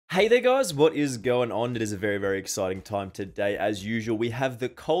Hey there guys, what is going on? It is a very exciting time today. As usual, we have the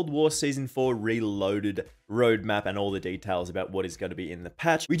Cold War Season 4 Reloaded roadmap and all the details about what is going to be in the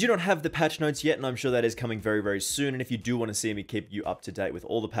patch. We do not have the patch notes yet, and I'm sure that is coming very soon. And if you do want to see me keep you up to date with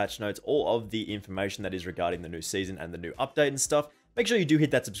all the patch notes, all of the information that is regarding the new season and the new update and stuff, make sure you do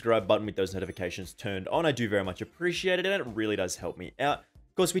hit that subscribe button with those notifications turned on. I do very much appreciate it, and it really does help me out.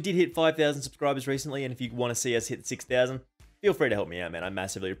 Of course, we did hit 5,000 subscribers recently, and if you want to see us hit 6,000, feel free to help me out, man. I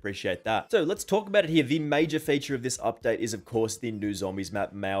massively appreciate that. So let's talk about it here. The major feature of this update is, of course, the new zombies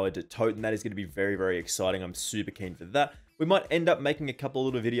map, Mauer Toten. That is going to be very exciting. I'm super keen for that. We might end up making a couple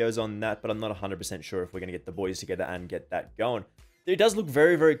of little videos on that, but I'm not 100% sure if we're going to get the boys together and get that going. It does look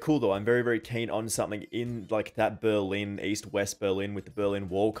very cool, though. I'm very keen on something in, like, that Berlin, East-West Berlin with the Berlin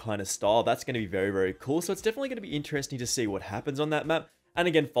Wall kind of style. That's going to be very cool. So it's definitely going to be interesting to see what happens on that map. And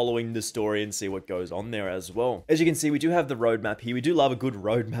again, following the story and see what goes on there as well. As you can see, we do have the roadmap here. We do love a good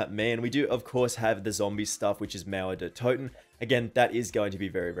roadmap, man. We do, of course, have the zombie stuff, which is Mauer Toten. Again, that is going to be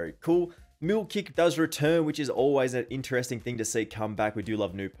very cool. Mule Kick does return, which is always an interesting thing to see come back. We do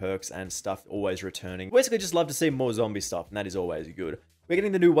love new perks and stuff always returning. Basically, just love to see more zombie stuff, and that is always good. We're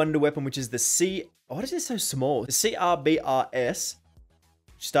getting the new wonder weapon, which is the what is this so small? The CRBRS.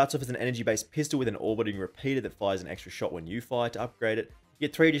 Starts off as an energy-based pistol with an orbiting repeater that fires an extra shot when you fire. To upgrade it, you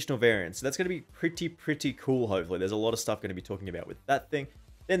get 3 additional variants. So that's going to be pretty cool, hopefully. There's a lot of stuff going to be talking about with that thing.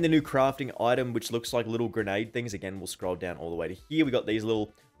 Then the new crafting item, which looks like little grenade things. Again, we'll scroll down all the way to here. We got these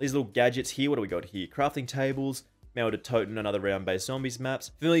little gadgets here. What do we got here? Crafting tables. Mauer Toten, another round-based zombies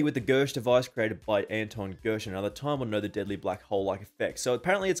maps. Familiar with the Gersh device created by Anton Gersh another time will know the deadly black hole-like effect. So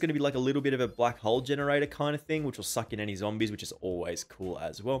apparently it's going to be like a little bit of a black hole generator kind of thing, which will suck in any zombies, which is always cool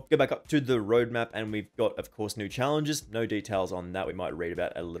as well. Go back up to the roadmap, and we've got, of course, new challenges. No details on that. We might read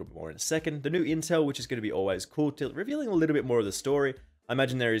about a little bit more in a second. The new intel, which is going to be always cool, revealing a little bit more of the story. I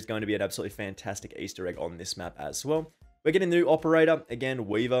imagine there is going to be an absolutely fantastic Easter egg on this map as well. We're getting the new operator. Again,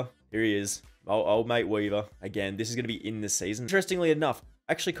 Weaver. Here he is. Old mate Weaver. Again, this is going to be in the season. Interestingly enough,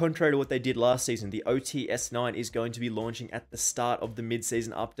 actually contrary to what they did last season, the OTS9 is going to be launching at the start of the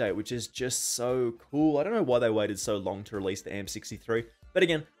mid-season update, which is just so cool. I don't know why they waited so long to release the AM63. But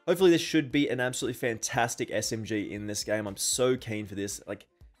again, hopefully this should be an absolutely fantastic SMG in this game. I'm so keen for this. Like,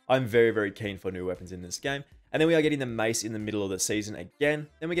 I'm very keen for new weapons in this game. And then we are getting the mace in the middle of the season again.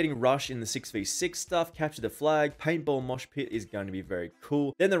 Then we're getting Rush in the 6v6 stuff, Capture the Flag, Paintball Mosh Pit is going to be very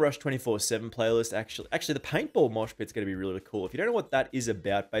cool. Then the Rush 24/7 playlist, actually the Paintball Mosh Pit's going to be really cool. If you don't know what that is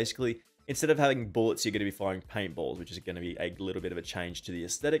about, basically, instead of having bullets, you're going to be firing paintballs, which is going to be a little bit of a change to the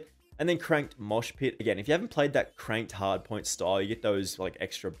aesthetic. And then Cranked Mosh Pit. Again, if you haven't played that Cranked Hardpoint style, you get those like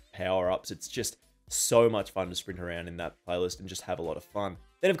extra power-ups. It's just so much fun to sprint around in that playlist and just have a lot of fun.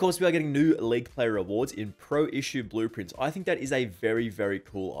 Then, of course, we are getting new League Player rewards in Pro Issue Blueprints. I think that is a very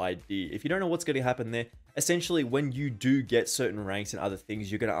cool idea. If you don't know what's going to happen there, essentially, when you do get certain ranks and other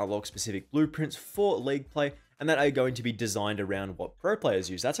things, you're going to unlock specific blueprints for League Play, and that are going to be designed around what pro players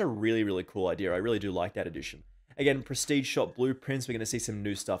use. That's a really cool idea. I really do like that addition. Again, Prestige Shot Blueprints, we're going to see some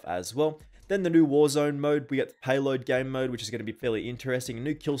new stuff as well. Then the new Warzone mode, we got the Payload Game mode, which is going to be fairly interesting. A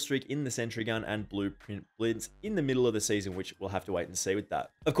new Kill Streak in the Sentry Gun and Blueprint Blitz in the middle of the season, which we'll have to wait and see with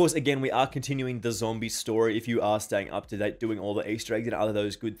that. Of course, again, we are continuing the zombie story. If you are staying up to date, doing all the Easter eggs and other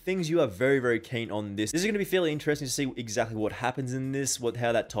those good things, you are very keen on this. This is going to be fairly interesting to see exactly what happens in this,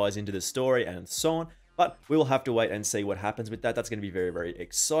 how that ties into the story and so on. But we will have to wait and see what happens with that. That's going to be very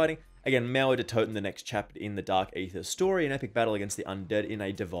exciting. Again, Mauer Toten, the next chapter in the Dark Aether story, an epic battle against the undead in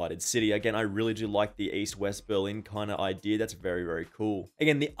a divided city. Again, I really do like the East-West Berlin kind of idea. That's very cool.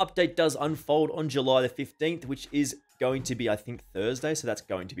 Again, the update does unfold on July the 15th, which is going to be, I think, Thursday, so that's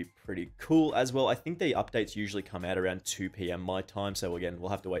going to be pretty cool as well. I think the updates usually come out around 2 PM my time, so again,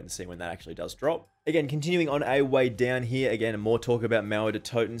 we'll have to wait and see when that actually does drop. Again, continuing on our way down here, again, more talk about Mauer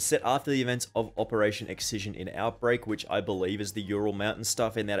Toten, set after the events of Operation Excision in Outbreak, which I believe is the Ural Mountain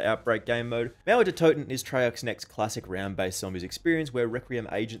stuff in that Outbreak game mode. Mauer Toten is Treyarch's next classic round-based zombies experience, where Requiem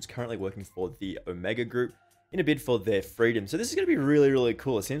agents currently working for the Omega Group in a bid for their freedom. So this is going to be really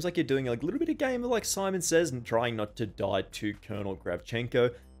cool. It seems like you're doing like a little bit of game like Simon Says and trying not to die to Colonel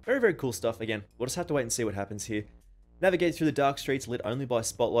Gravchenko. Very cool stuff. Again, we'll just have to wait and see what happens here. Navigate through the dark streets lit only by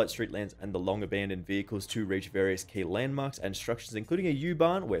spotlight street lamps and the long abandoned vehicles to reach various key landmarks and structures, including a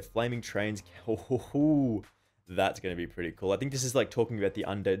U-Bahn where flaming trains... That's going to be pretty cool. I think this is like talking about the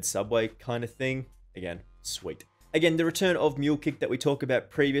undead subway kind of thing. Again, sweet. Again, the return of Mule Kick that we talked about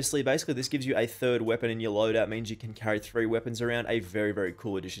previously. Basically, this gives you a third weapon in your loadout. Means you can carry 3 weapons around. A very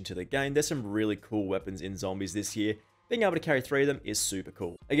cool addition to the game. There's some really cool weapons in zombies this year. being able to carry 3 of them is super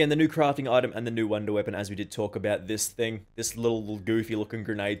cool. Again, the new crafting item and the new wonder weapon, as we did talk about this thing, this little goofy looking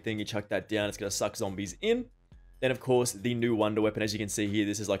grenade thing, you chuck that down, it's going to suck zombies in. Then, of course, the new wonder weapon, as you can see here,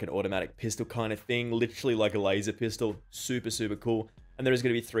 this is like an automatic pistol kind of thing, literally like a laser pistol. Super, super cool. And there is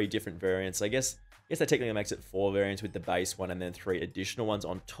going to be 3 different variants. I guess that technically makes it 4 variants with the base one and then 3 additional ones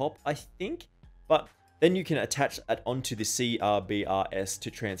on top, I think. But then you can attach that onto the CRBRS to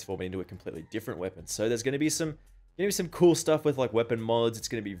transform it into a completely different weapon. So there's going to be some cool stuff with like weapon mods. It's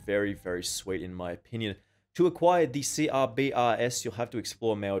going to be very, very sweet in my opinion. To acquire the CRBRS, you'll have to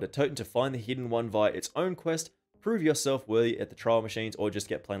explore Mao de Toten to find the hidden one via its own quest, prove yourself worthy at the trial machines, or just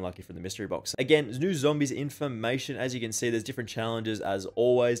get plain lucky from the mystery box. Again, new zombies information. As you can see, there's different challenges as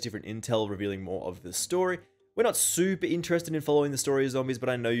always, different intel revealing more of the story. We're not super interested in following the story of zombies, but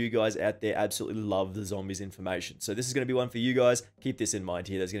I know you guys out there absolutely love the zombies information. So this is going to be one for you guys. Keep this in mind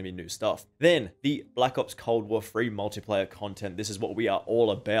here. There's going to be new stuff. Then, the Black Ops Cold War free multiplayer content. This is what we are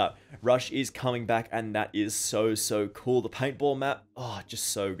all about. Rush is coming back, and that is so, so cool. The paintball map, oh, just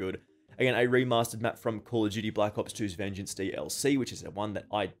so good. Again, a remastered map from Call of Duty Black Ops 2's Vengeance DLC, which is the one that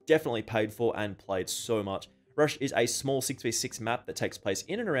I definitely paid for and played so much. Rush is a small 6v6 map that takes place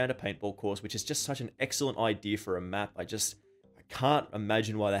in and around a paintball course, which is just such an excellent idea for a map. I can't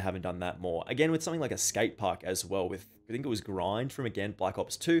imagine why they haven't done that more. Again, with something like a skate park as well, with, I think it was Grind from, again, Black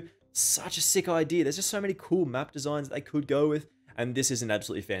Ops 2. Such a sick idea. There's just so many cool map designs they could go with. And this is an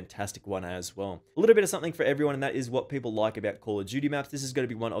absolutely fantastic one as well. A little bit of something for everyone, and that is what people like about Call of Duty maps. This is going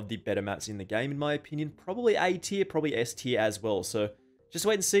to be one of the better maps in the game, in my opinion. Probably A tier, probably S tier as well. So just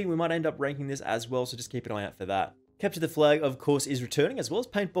wait and see. We might end up ranking this as well, so just keep an eye out for that. Capture the Flag, of course, is returning, as well as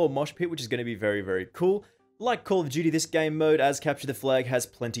Paintball Mosh Pit, which is going to be very, very cool. Like Call of Duty, this game mode as Capture the Flag has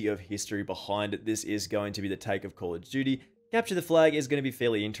plenty of history behind it. This is going to be the take of Call of Duty. Capture the Flag is going to be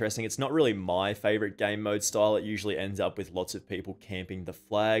fairly interesting. It's not really my favorite game mode style. It usually ends up with lots of people camping the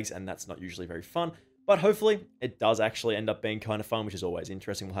flags, and that's not usually very fun. But hopefully, it does actually end up being kind of fun, which is always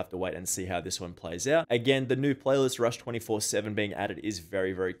interesting. We'll have to wait and see how this one plays out. Again, the new playlist Rush 24/7 being added is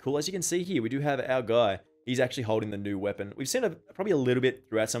very, very cool. As you can see here, we do have our guy. He's actually holding the new weapon. We've seen probably a little bit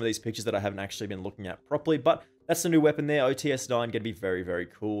throughout some of these pictures that I haven't actually been looking at properly, but that's the new weapon there, OTS-9, going to be very, very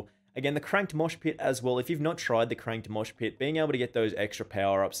cool. Again, the Cranked Mosh Pit as well. If you've not tried the Cranked Mosh Pit, being able to get those extra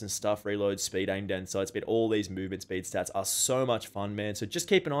power-ups and stuff, reload speed, aim down sight speed, all these movement speed stats are so much fun, man. So just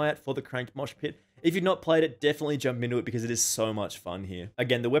keep an eye out for the Cranked Mosh Pit. If you've not played it, definitely jump into it because it is so much fun here.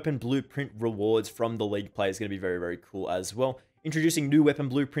 Again, the weapon blueprint rewards from the League play is going to be very, very cool as well. Introducing new weapon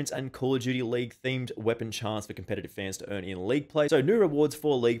blueprints and Call of Duty League themed weapon chance for competitive fans to earn in League play. So new rewards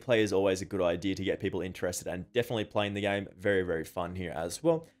for League play is always a good idea to get people interested and definitely playing the game. Very, very fun here as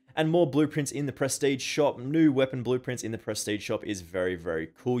well. And more blueprints in the Prestige shop. New weapon blueprints in the Prestige shop is very, very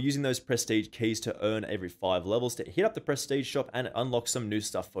cool. Using those Prestige keys to earn every 5 levels to hit up the Prestige shop and unlock some new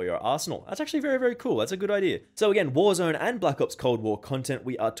stuff for your arsenal. That's actually very, very cool. That's a good idea. So again, Warzone and Black Ops Cold War content.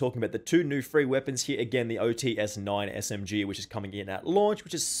 We are talking about the 2 new free weapons here. Again, the OTS-9 SMG, which is coming in at launch,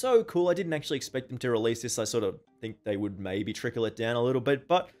 which is so cool. I didn't actually expect them to release this. I sort of think they would maybe trickle it down a little bit,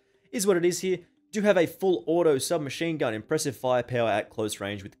 but is what it is here. Do have a full auto submachine gun, impressive firepower at close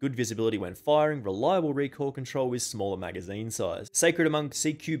range with good visibility when firing, reliable recoil control with smaller magazine size. Sacred among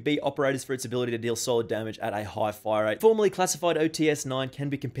CQB operators for its ability to deal solid damage at a high fire rate. Formerly classified OTS-9 can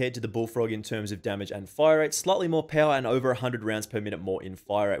be compared to the Bullfrog in terms of damage and fire rate, slightly more power and over 100 rounds per minute more in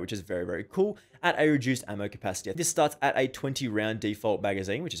fire rate, which is very, very cool, at a reduced ammo capacity. This starts at a 20 round default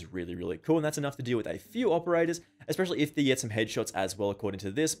magazine, which is really, really cool, and that's enough to deal with a few operators, especially if they get some headshots as well according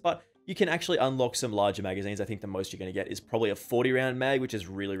to this, but you can actually unlock some larger magazines. I think the most you're going to get is probably a 40 round mag, which is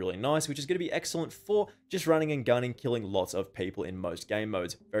really, really nice, which is going to be excellent for just running and gunning, killing lots of people in most game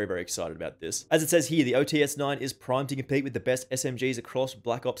modes. Very, very excited about this. As it says here, the OTS-9 is primed to compete with the best SMGs across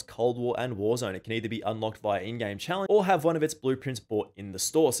Black Ops, Cold War, and Warzone. It can either be unlocked via in-game challenge or have one of its blueprints bought in the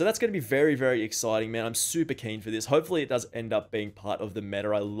store. So that's going to be very, very exciting, man. I'm super keen for this. Hopefully it does end up being part of the meta.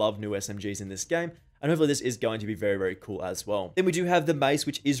 I love new SMGs in this game. And hopefully this is going to be very, very cool as well. Then we do have the mace,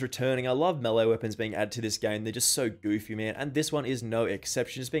 which is returning. I love melee weapons being added to this game. They're just so goofy, man. And this one is no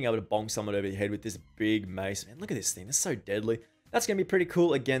exception. Just being able to bonk someone over the head with this big mace. Man, look at this thing. It's so deadly. That's going to be pretty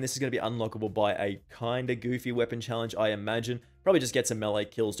cool. Again, this is going to be unlockable by a kind of goofy weapon challenge, I imagine. Probably just get some melee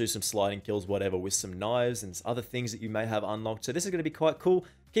kills, do some sliding kills, whatever, with some knives and other things that you may have unlocked. So this is going to be quite cool.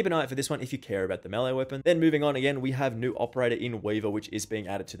 Keep an eye out for this one if you care about the melee weapon. Then moving on again, we have new operator in Weaver, which is being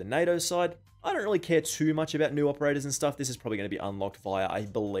added to the NATO side. I don't really care too much about new operators and stuff. This is probably going to be unlocked via, I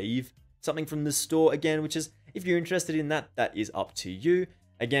believe, something from the store again, which is, if you're interested in that, that is up to you.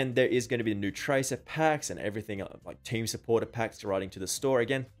 Again, there is going to be new tracer packs and everything like team supporter packs to writing to the store.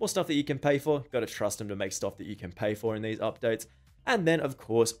 Again, more stuff that you can pay for. Got to trust them to make stuff that you can pay for in these updates. And then, of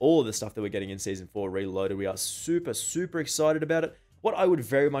course, all of the stuff that we're getting in Season 4 Reloaded. We are super, super excited about it. What I would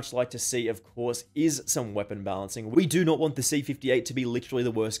very much like to see, of course, is some weapon balancing. We do not want the C58 to be literally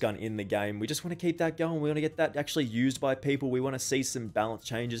the worst gun in the game. We just want to keep that going. We want to get that actually used by people. We want to see some balance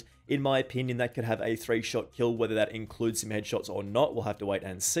changes. In my opinion, that could have a 3-shot kill, whether that includes some headshots or not. We'll have to wait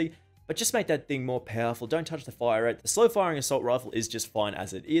and see. But just make that thing more powerful. Don't touch the fire rate. The slow firing assault rifle is just fine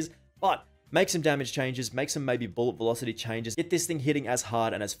as it is, but make some damage changes, make some maybe bullet velocity changes, get this thing hitting as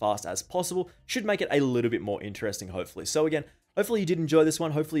hard and as fast as possible. Should make it a little bit more interesting, hopefully. So again, hopefully you did enjoy this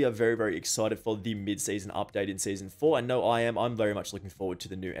one. Hopefully you're very, very excited for the mid-season update in Season 4. I know I am. I'm very much looking forward to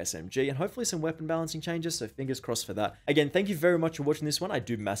the new SMG and hopefully some weapon balancing changes, so fingers crossed for that. Again, thank you very much for watching this one. I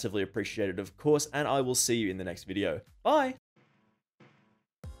do massively appreciate it, of course, and I will see you in the next video. Bye!